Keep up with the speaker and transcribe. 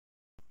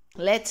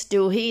Let's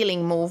do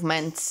healing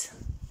movements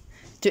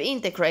to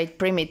integrate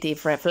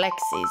primitive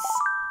reflexes.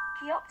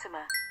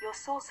 Qi-Optima, your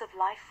source of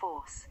life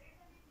force.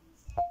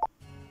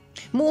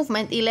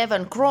 Movement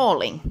 11,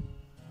 crawling.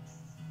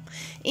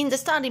 In the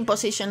starting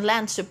position,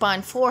 land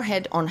supine,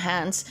 forehead on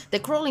hands. The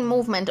crawling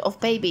movement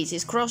of babies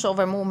is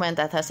crossover movement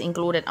that has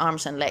included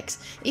arms and legs.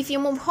 If you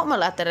move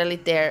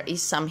homolaterally, there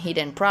is some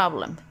hidden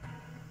problem.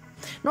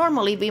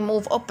 Normally we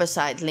move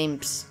opposite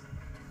limbs.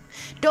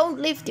 Don't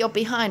lift your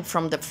behind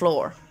from the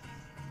floor.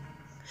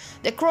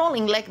 The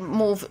crawling leg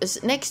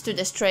moves next to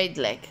the straight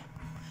leg.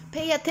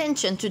 Pay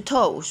attention to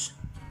toes.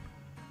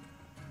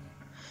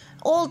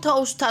 All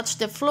toes touch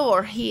the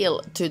floor,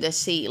 heel to the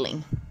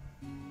ceiling.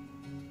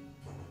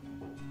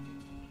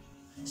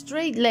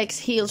 Straight legs,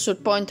 heel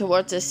should point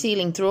towards the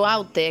ceiling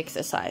throughout the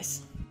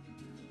exercise.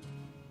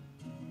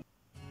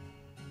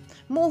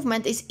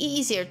 Movement is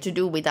easier to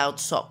do without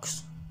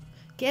socks.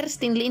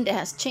 Kertin Linde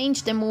has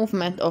changed the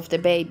movement of the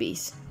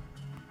babies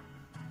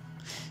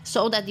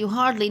so that you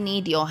hardly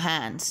need your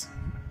hands.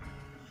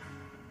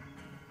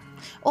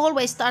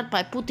 Always start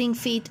by putting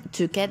feet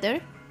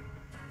together.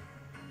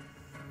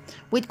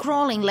 With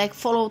crawling leg,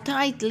 follow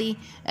tightly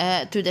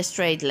to the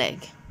straight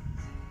leg.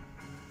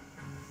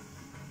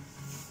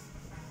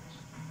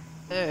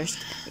 First,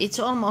 it's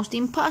almost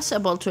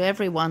impossible to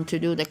everyone to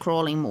do the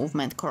crawling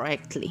movement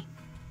correctly.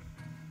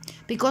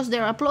 Because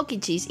there are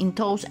blockages in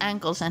toes,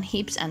 ankles and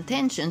hips and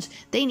tensions,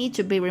 they need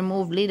to be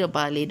removed little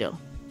by little.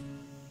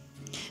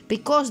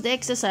 Because the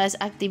exercise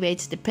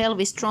activates the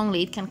pelvis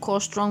strongly, it can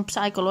cause strong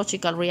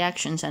psychological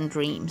reactions and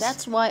dreams.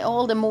 That's why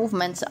all the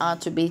movements are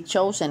to be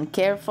chosen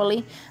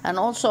carefully, and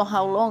also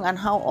how long and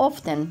how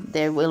often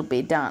they will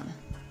be done.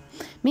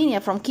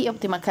 Minja from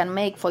Qi-Optima can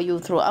make for you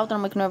through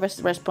autonomic nervous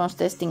response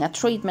testing a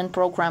treatment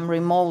program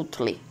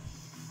remotely.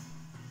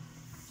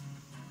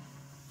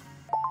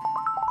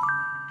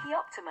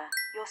 Qi-Optima,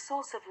 your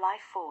source of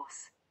life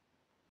force.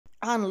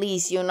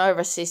 Unleash your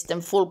nervous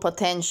system full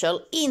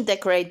potential,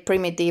 integrate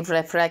primitive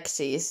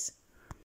reflexes.